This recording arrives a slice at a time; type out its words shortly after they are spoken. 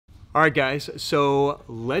All right, guys, so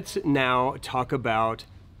let's now talk about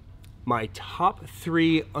my top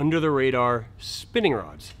 3 under the radar spinning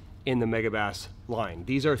rods in the Megabass line.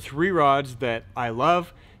 These are 3 rods that I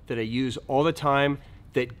love, that I use all the time,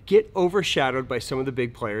 that get overshadowed by some of the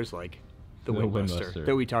big players like the Windbuster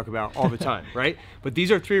that we talk about all the time, right? But these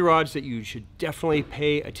are 3 rods that you should definitely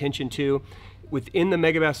pay attention to. Within the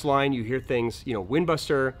Megabass line, you hear things, you know,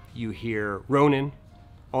 Windbuster, you hear Ronin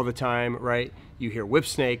all the time, right? You hear Whip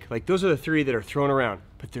Snake. Like, those are the 3 that are thrown around.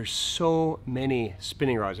 But there's so many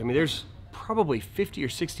spinning rods. I mean, there's probably 50 or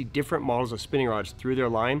 60 different models of spinning rods through their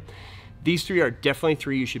line. These 3 are definitely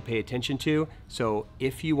 3 you should pay attention to. So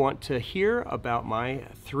if you want to hear about my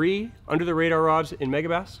 3 under the radar rods in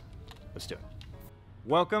Megabass, let's do it.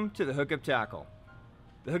 Welcome to the Hookup Tackle.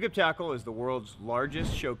 The Hookup Tackle is the world's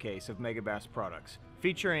largest showcase of Megabass products,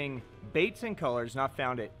 featuring baits and colors not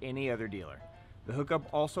found at any other dealer. The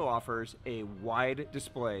Hookup also offers a wide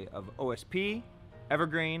display of OSP,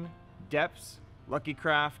 Evergreen, Depths, Lucky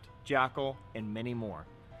Craft, Jackal, and many more.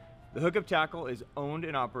 The Hookup Tackle is owned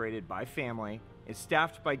and operated by family, is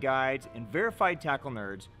staffed by guides and verified tackle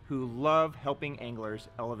nerds who love helping anglers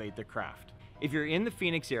elevate their craft. If you're in the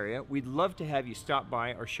Phoenix area, we'd love to have you stop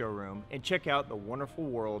by our showroom and check out the wonderful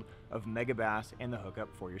world of Megabass and the Hookup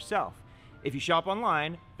for yourself. If you shop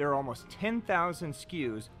online, there are almost 10,000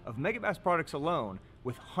 SKUs of Megabass products alone,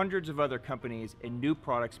 with hundreds of other companies and new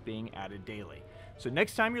products being added daily. So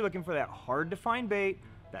next time you're looking for that hard to find bait,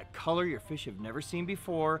 that color your fish have never seen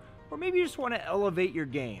before, or maybe you just want to elevate your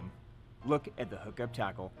game, look at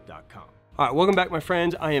thehookuptackle.com. All right, welcome back, my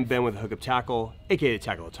friends. I am Ben with Hookup Tackle, aka the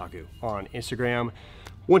Tackle Otaku on Instagram.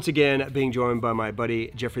 Once again, being joined by my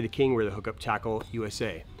buddy Jeffrey the King. We're the Hookup Tackle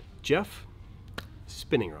USA. Jeff,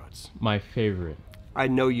 spinning rods. My favorite. I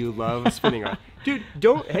know you love spinning rods. Dude,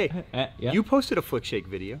 don't, hey, yeah. You posted a flick shake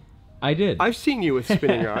video. I did. I've seen you with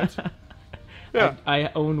spinning rods. Yeah. I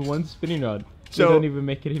own 1 spinning rod. So we don't even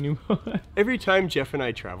make it anymore. Every time Jeff and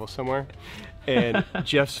I travel somewhere and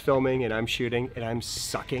Jeff's filming and I'm shooting and I'm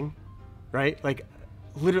sucking, right? Like,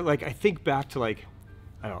 literally, like, I think back to, like,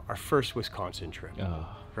 I don't know, our first Wisconsin trip,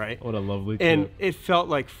 right? What a lovely trip. And it felt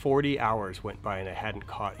like 40 hours went by and I hadn't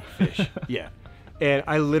caught a fish. Yeah. And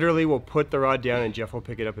I literally will put the rod down and Jeff will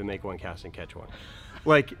pick it up and make 1 cast and catch 1.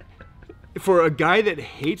 Like, for a guy that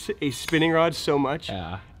hates a spinning rod so much,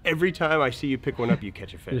 every time I see you pick 1 up, you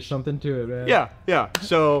catch a fish. There's something to it, man. Yeah, yeah.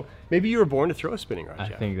 So maybe you were born to throw a spinning rod,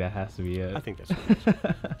 Jeff. I think that has to be it. I think that's what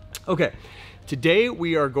it is. Okay, today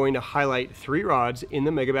we are going to highlight 3 rods in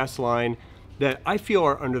the Megabass line that I feel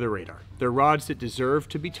are under the radar. They're rods that deserve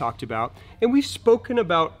to be talked about, and we've spoken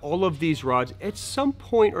about all of these rods at some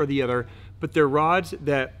point or the other, but they're rods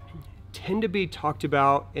that tend to be talked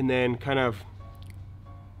about and then kind of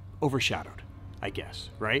overshadowed, I guess,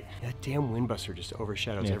 right? That damn Windbuster just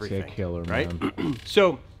overshadows everything. It's a killer, right? Man.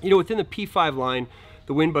 So, you know, within the P5 line,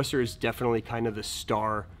 the Windbuster is definitely kind of the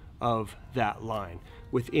star of that line.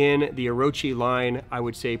 Within the Orochi line, I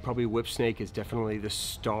would say probably Whip Snake is definitely the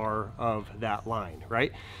star of that line,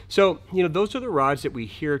 right? So, you know, those are the rods that we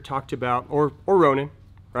hear talked about, or Ronin,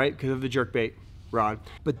 right? Because of the jerkbait rod.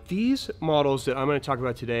 But these models that I'm going to talk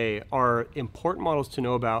about today are important models to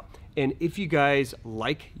know about. And if you guys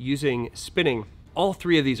like using spinning, all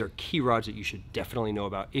 3 of these are key rods that you should definitely know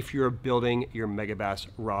about if you're building your Megabass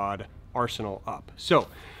rod arsenal up. So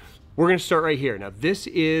we're going to start right here. Now, this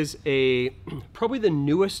is probably the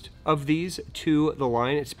newest of these to the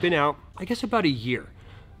line. It's been out, I guess, about a year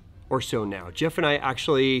or so now. Jeff and I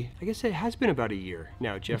actually, I guess it has been about a year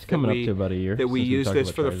now, Jeff. It's coming up to about a year. That we used this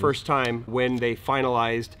for the first time when they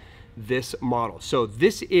finalized this model. So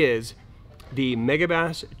this is the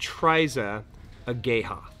Megabass Triza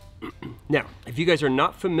Ageha. Now, if you guys are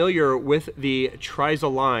not familiar with the Triza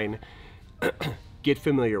line, get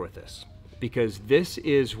familiar with this, because this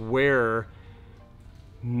is where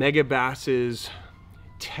Megabass's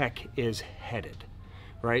tech is headed,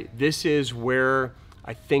 right? This is where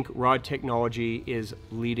I think rod technology is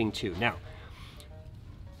leading to. Now,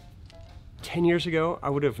 10 years ago, I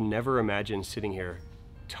would have never imagined sitting here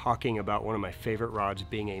talking about one of my favorite rods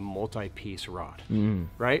being a multi-piece rod,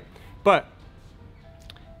 right? But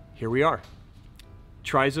here we are.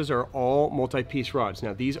 Trizas are all multi-piece rods.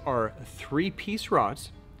 Now, these are 3-piece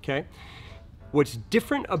rods, okay? What's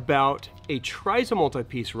different about a Triza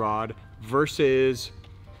multi-piece rod versus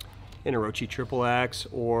an Orochi XXX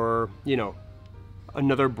or, you know,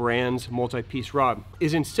 another brand's multi-piece rod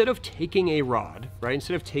is, instead of taking a rod, right?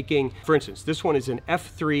 Instead of taking, for instance, this one is an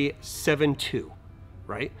F3 7.2,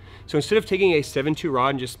 right? So instead of taking a 7.2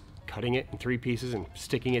 rod and just cutting it in 3 pieces and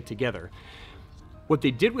sticking it together, what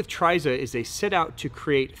they did with Triza is they set out to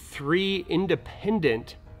create 3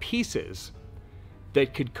 independent pieces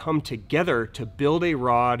that could come together to build a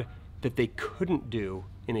rod that they couldn't do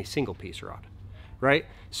in a single piece rod, right?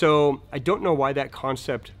 So I don't know why that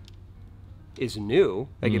concept is new.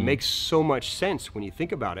 Like, it makes so much sense when you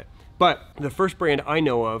think about it. But the first brand I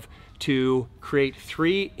know of to create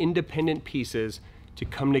 3 independent pieces to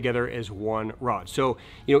come together as one rod. So,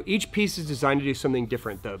 you know, each piece is designed to do something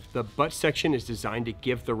different. The butt section is designed to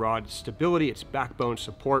give the rod stability, its backbone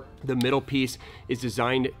support. The middle piece is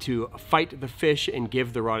designed to fight the fish and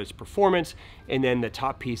give the rod its performance. And then the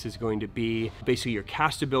top piece is going to be basically your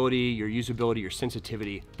castability, your usability, your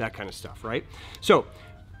sensitivity, that kind of stuff, right? So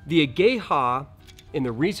the Ageha, and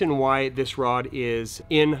the reason why this rod is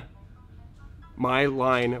in my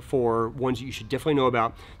line for ones that you should definitely know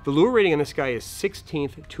about, the lure rating on this guy is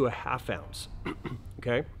 1/16 to 1/2 ounce.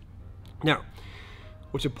 Okay. Now,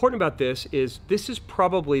 what's important about this is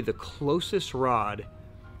probably the closest rod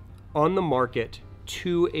on the market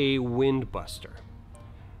to a wind buster,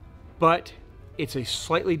 but it's a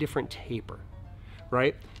slightly different taper,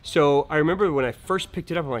 right? So I remember when I first picked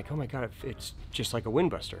it up, I'm like, oh my God, it's just like a wind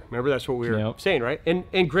buster. Remember, that's what we were saying, right?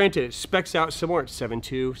 And granted, it specs out similar, it's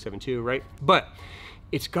 7.2, right? But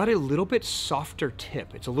it's got a little bit softer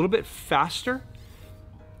tip. It's a little bit faster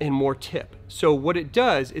and more tip. So what it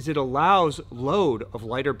does is it allows load of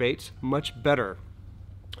lighter baits much better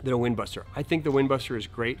than a wind buster. I think the wind buster is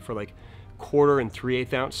great for like 1/4 and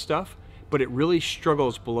 3/8 ounce stuff, but it really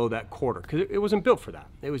struggles below that 1/4 because it wasn't built for that.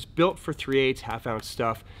 It was built for 3/8, 1/2 ounce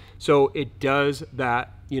stuff. So it does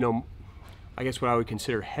that, you know, I guess what I would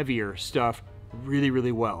consider heavier stuff really,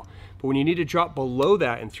 really well. But when you need to drop below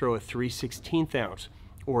that and throw a 3/16 ounce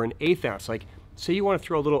or an 1/8 ounce, like say you want to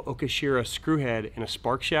throw a little Okashira screwhead and a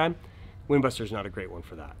spark shad, wind buster is not a great one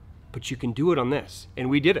for that. But you can do it on this, and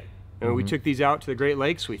we did it. And we took these out to the Great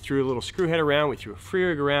Lakes, we threw a little screwhead around, we threw a free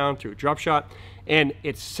rig around, threw a drop shot, and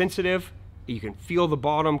it's sensitive. You can feel the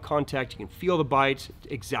bottom contact, you can feel the bites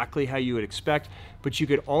exactly how you would expect, but you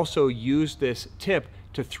could also use this tip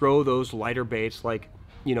to throw those lighter baits like,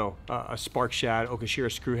 you know, a spark shad, Okashira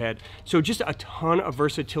screwhead. So just a ton of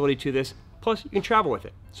versatility to this, plus you can travel with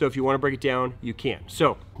it. So if you want to break it down, you can.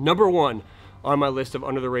 So number 1 on my list of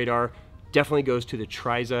under the radar definitely goes to the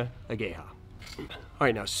Triza Ageha. All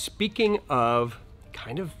right, now speaking of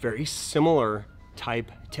kind of very similar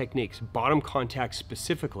type techniques, bottom contact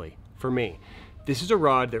specifically, for me, this is a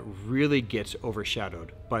rod that really gets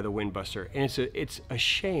overshadowed by the wind buster, and it's a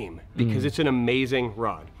shame because it's an amazing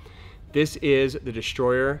rod. This is the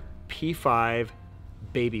Destroyer P5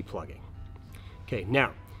 baby plugging. Okay,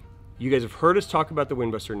 now you guys have heard us talk about the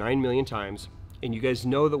wind buster 9 million times, and you guys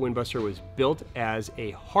know the wind buster was built as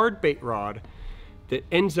a hard bait rod that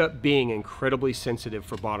ends up being incredibly sensitive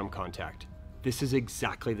for bottom contact. This is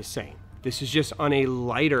exactly the same. This is just on a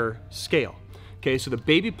lighter scale. Okay, so the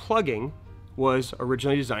baby plugging was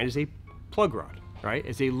originally designed as a plug rod, right?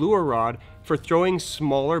 As a lure rod for throwing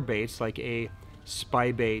smaller baits like a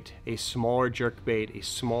spy bait, a smaller jerk bait, a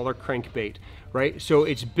smaller crank bait, right? So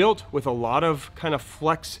it's built with a lot of kind of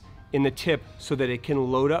flex in the tip so that it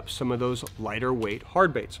can load up some of those lighter weight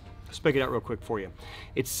hard baits. Let's spec it out real quick for you.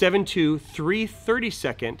 It's 7.2,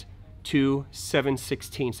 3/32 to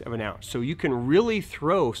 7/16 of an ounce. So you can really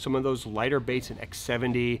throw some of those lighter baits in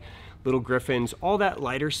X70, little griffins, all that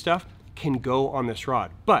lighter stuff can go on this rod.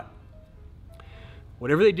 But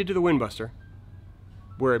whatever they did to the wind buster,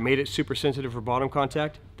 where it made it super sensitive for bottom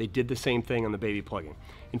contact, they did the same thing on the baby plugging.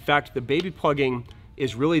 In fact, the baby plugging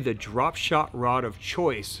is really the drop shot rod of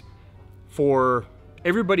choice for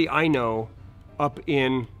everybody I know up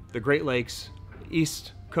in the Great Lakes,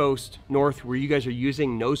 East Coast, North, where you guys are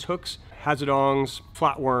using nose hooks, hazardongs,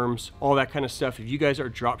 flatworms, all that kind of stuff. If you guys are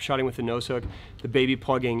drop shotting with a nose hook, the baby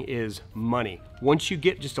plugging is money. Once you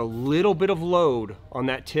get just a little bit of load on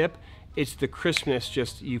that tip, it's the crispness,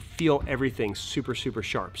 just you feel everything super, super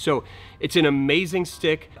sharp. So it's an amazing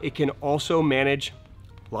stick. It can also manage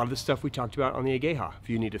a lot of the stuff we talked about on the Ageha. If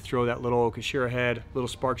you need to throw that little Okashira head, little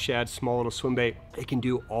spark shad, small little swim bait, it can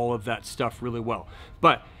do all of that stuff really well.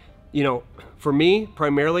 But you know, for me,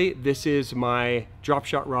 primarily, this is my drop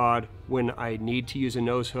shot rod when I need to use a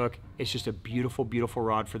nose hook. It's just a beautiful, beautiful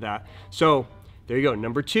rod for that. So there you go.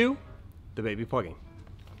 Number 2, the baby plugging.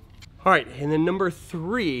 All right, and then number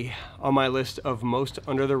 3 on my list of most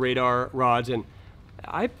under the radar rods, and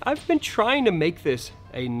I've been trying to make this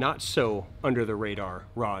a not so under the radar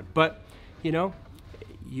rod, but you know,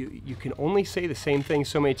 you can only say the same thing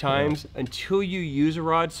so many times. Until you use a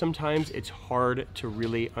rod, sometimes it's hard to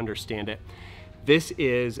really understand it. This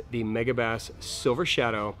is the Megabass Silver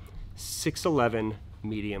Shadow 611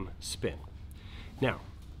 medium spin. Now,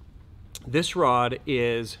 this rod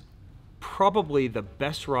is probably the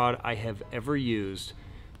best rod I have ever used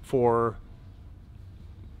for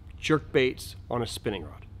jerk baits on a spinning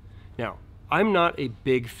rod. Now, I'm not a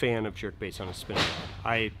big fan of jerk baits on a spinning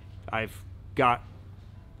rod. I've got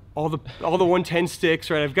all the 110 sticks,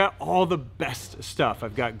 right? I've got all the best stuff.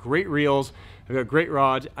 I've got great reels, I've got great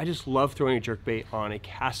rods. I just love throwing a jerk bait on a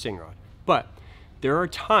casting rod. But there are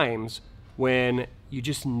times when you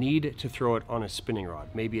just need to throw it on a spinning rod.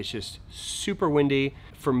 Maybe it's just super windy.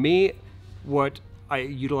 For me, what I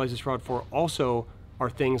utilize this rod for also are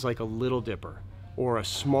things like a little dipper or a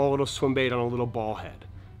small little swim bait on a little ball head,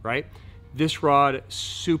 right? This rod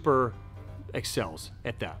super excels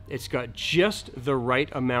at that. It's got just the right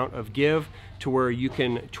amount of give to where you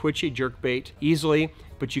can twitch a jerk bait easily,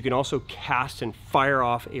 but you can also cast and fire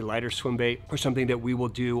off a lighter swim bait, or something that we will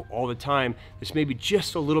do all the time that's maybe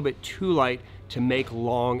just a little bit too light to make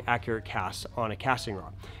long, accurate casts on a casting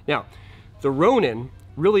rod. Now, the Ronin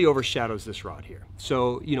really overshadows this rod here.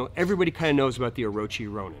 So, you know, everybody kind of knows about the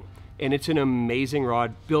Orochi Ronin, and it's an amazing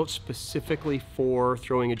rod built specifically for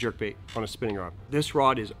throwing a jerkbait on a spinning rod. This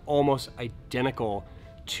rod is almost identical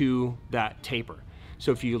to that taper.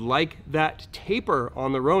 So if you like that taper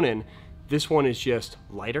on the Ronin, this one is just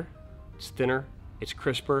lighter, it's thinner, it's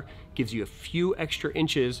crisper, gives you a few extra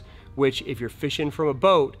inches, which if you're fishing from a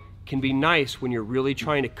boat, can be nice when you're really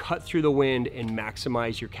trying to cut through the wind and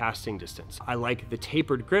maximize your casting distance. I like the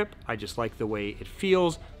tapered grip. I just like the way it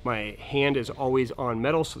feels. My hand is always on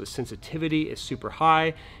metal, so the sensitivity is super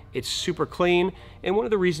high. It's super clean. And one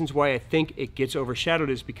of the reasons why I think it gets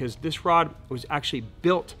overshadowed is because this rod was actually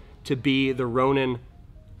built to be the Ronin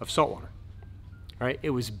of saltwater. Right?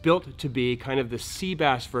 It was built to be kind of the sea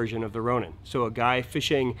bass version of the Ronin. So a guy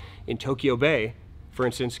fishing in Tokyo Bay, for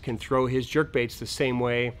instance, can throw his jerkbaits the same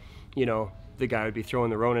way, you know, the guy would be throwing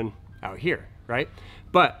the Ronin out here, right?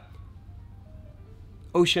 But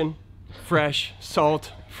ocean, fresh,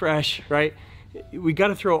 salt, fresh, right? We got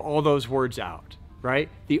to throw all those words out, right?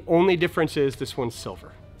 The only difference is this one's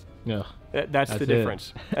silver. Yeah. That's the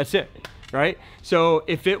difference. That's it, right? So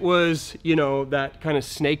if it was, you know, that kind of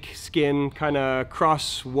snake skin, kind of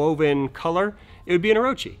cross-woven color, it would be an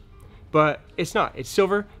Orochi. But it's not. It's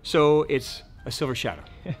silver, so it's a silver shadow.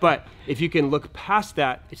 But if you can look past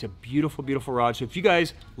that, it's a beautiful, beautiful rod. So if you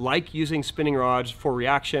guys like using spinning rods for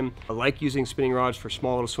reaction, like using spinning rods for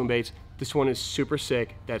small little swim baits, this one is super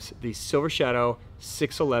sick. That's the Silver Shadow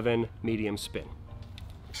 611 medium spin.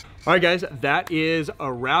 All right, guys, that is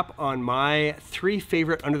a wrap on my 3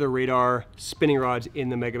 favorite under the radar spinning rods in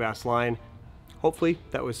the Megabass line. Hopefully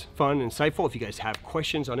that was fun and insightful. If you guys have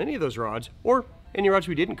questions on any of those rods or any rods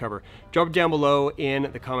we didn't cover, drop it down below in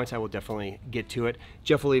the comments. I will definitely get to it.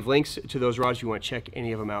 Jeff will leave links to those rods if you want to check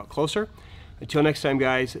any of them out closer. Until next time,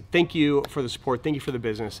 guys, thank you for the support. Thank you for the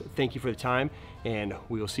business. Thank you for the time, and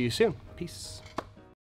we will see you soon. Peace.